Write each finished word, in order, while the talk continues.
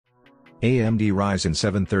AMD Ryzen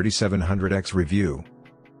 7 3700X Review.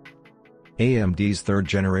 AMD's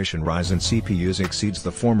third-generation Ryzen CPUs exceeds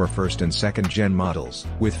the former first and second-gen models,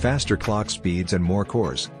 with faster clock speeds and more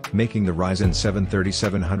cores, making the Ryzen 7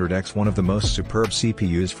 3700X one of the most superb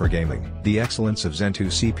CPUs for gaming. The excellence of Zen 2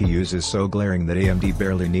 CPUs is so glaring that AMD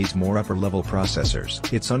barely needs more upper-level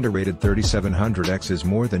processors. Its underrated 3700X is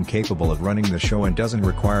more than capable of running the show and doesn't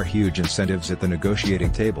require huge incentives at the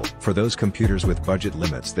negotiating table. For those computers with budget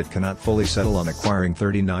limits that cannot fully settle on acquiring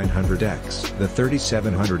 3900X, the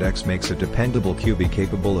 3700X makes a dependable QB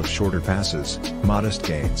capable of shorter passes, modest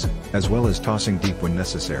gains, as well as tossing deep when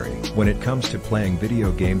necessary. When it comes to playing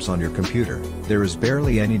video games on your computer, there is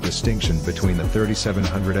barely any distinction between the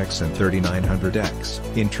 3700X and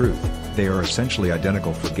 3900X. In truth, they are essentially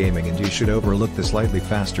identical for gaming, and you should overlook the slightly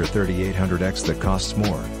faster 3800X that costs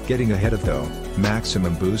more. Getting ahead of though,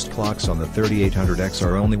 maximum boost clocks on the 3800X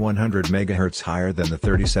are only 100 MHz higher than the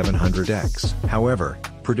 3700X. However,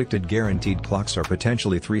 predicted guaranteed clocks are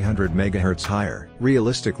potentially 300 MHz higher.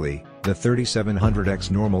 Realistically, the 3700X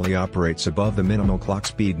normally operates above the minimal clock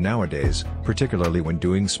speed nowadays, particularly when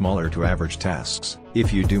doing smaller to average tasks.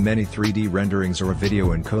 If you do many 3D renderings or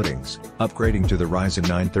video encodings, upgrading to the Ryzen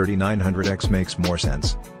 9 3900X makes more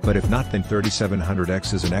sense, but if not, then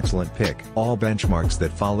 3700X is an excellent pick. All benchmarks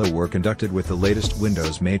that follow were conducted with the latest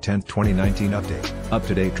Windows May 10, 2019 update,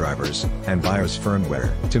 up-to-date drivers, and BIOS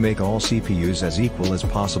firmware. To make all CPUs as equal as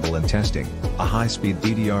possible in testing, a high-speed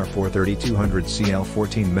DDR4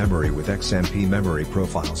 3200CL14 memory with XMP memory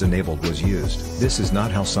profiles enabled was used. This is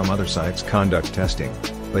not how some other sites conduct testing,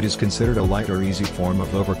 but is considered a light or easy form of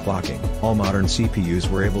overclocking. All modern CPUs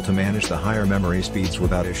were able to manage the higher memory speeds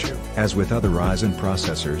without issue. As with other Ryzen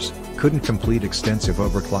processors, couldn't complete extensive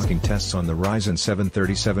overclocking tests on the Ryzen 7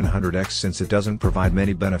 3700X since it doesn't provide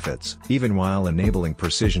many benefits. Even while enabling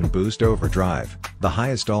precision boost overdrive, the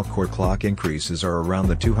highest all-core clock increases are around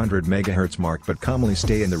the 200 MHz mark but commonly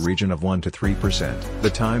stay in the region of 1 to 3%. The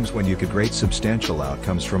times when you could rate substantial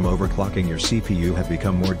outcomes from overclocking your CPU have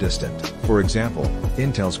become more distant. For example,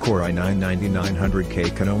 Intel's Core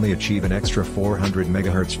i9-9900K can only achieve an extra 400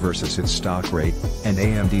 MHz versus its stock rate, and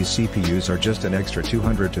AMD's CPUs are just an extra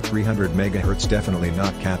 200 to 300 MHz, definitely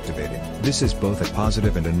not captivating. This is both a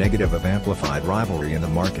positive and a negative of amplified rivalry in the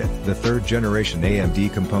market. The third-generation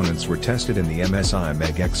AMD components were tested in the MSI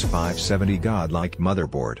Meg X570 Godlike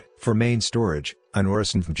motherboard. For main storage, an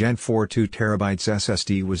Ryzen Gen 4 2TB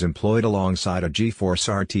SSD was employed alongside a GeForce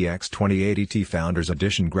RTX 2080 Ti Founders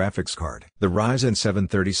Edition graphics card. The Ryzen 7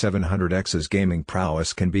 3700X's gaming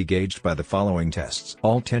prowess can be gauged by the following tests.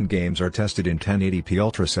 All 10 games are tested in 1080p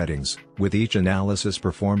Ultra settings, with each analysis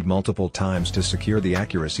performed multiple times to secure the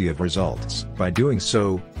accuracy of results. By doing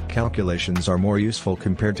so, calculations are more useful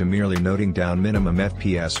compared to merely noting down minimum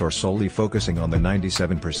FPS or solely focusing on the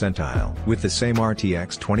 97th percentile. With the same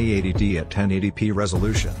RTX 2080 at 1080p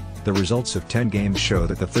resolution, the results of 10 games show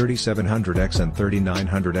that the 3700X and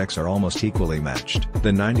 3900X are almost equally matched.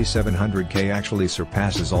 The 9700K actually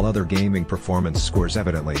surpasses all other gaming performance scores.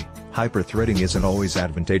 Evidently, hyper-threading isn't always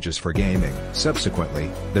advantageous for gaming.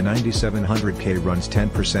 Subsequently, the 9700K runs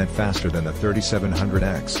 10% faster than the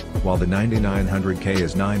 3700X, while the 9900K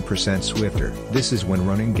is 9% swifter. This is when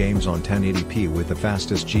running games on 1080p with the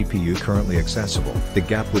fastest GPU currently accessible. The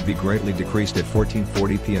gap would be greatly decreased at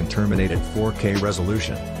 1440p and terminate at 4K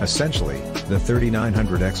resolution. Essentially, the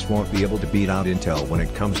 3900X won't be able to beat out Intel when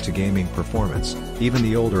it comes to gaming performance. Even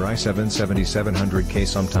the older i7-7700K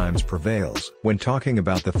sometimes prevails. When talking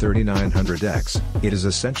about the 3900X, it is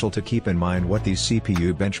essential to keep in mind what these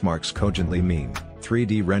CPU benchmarks cogently mean.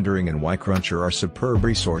 3D rendering and Y-Cruncher are superb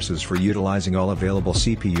resources for utilizing all available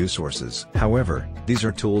CPU sources. However, these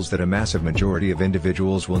are tools that a massive majority of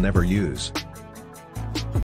individuals will never use.